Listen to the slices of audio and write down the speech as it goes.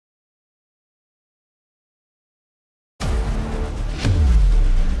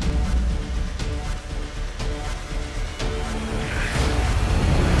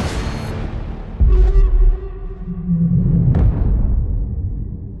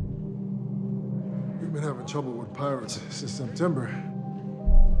We've been having trouble with pirates since September.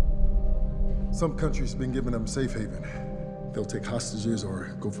 Some countries have been giving them safe haven. They'll take hostages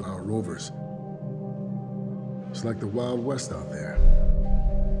or go for our rovers. It's like the Wild West out there.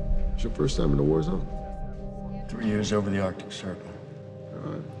 It's your first time in the war zone? 3 years over the Arctic Circle.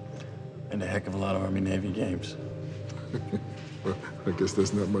 All right. And a heck of a lot of Army-Navy games. Well, I guess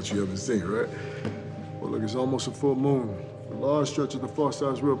that's not much you haven't seen, right? Well, look, it's almost a full moon. A large stretch of the far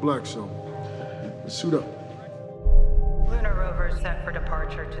side's real black, so let's suit up. Lunar rover set for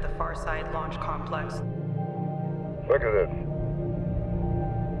departure to the far side launch complex. Look at this.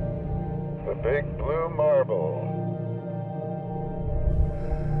 The big blue marble.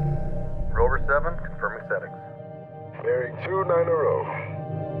 Rover 7, confirming settings. Bearing 290.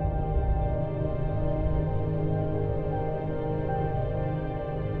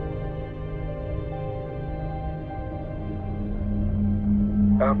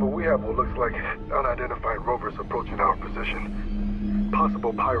 Alpha, we have what looks like unidentified rovers approaching our position.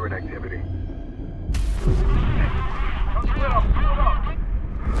 Possible pirate activity.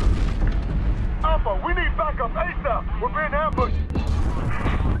 Alpha, we need backup ASAP. We're being ambushed.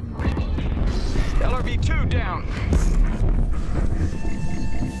 LRV-2 down.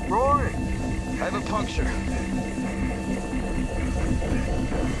 Roy! I have a puncture.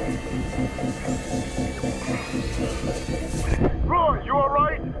 Roy, you all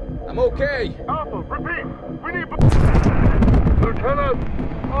right? I'm okay. Alpha, repeat. We need... Lieutenant!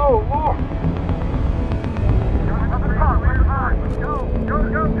 Oh, Lord!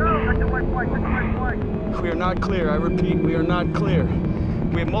 We are not clear. I repeat, we are not clear.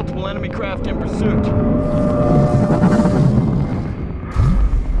 We have multiple enemy craft in pursuit.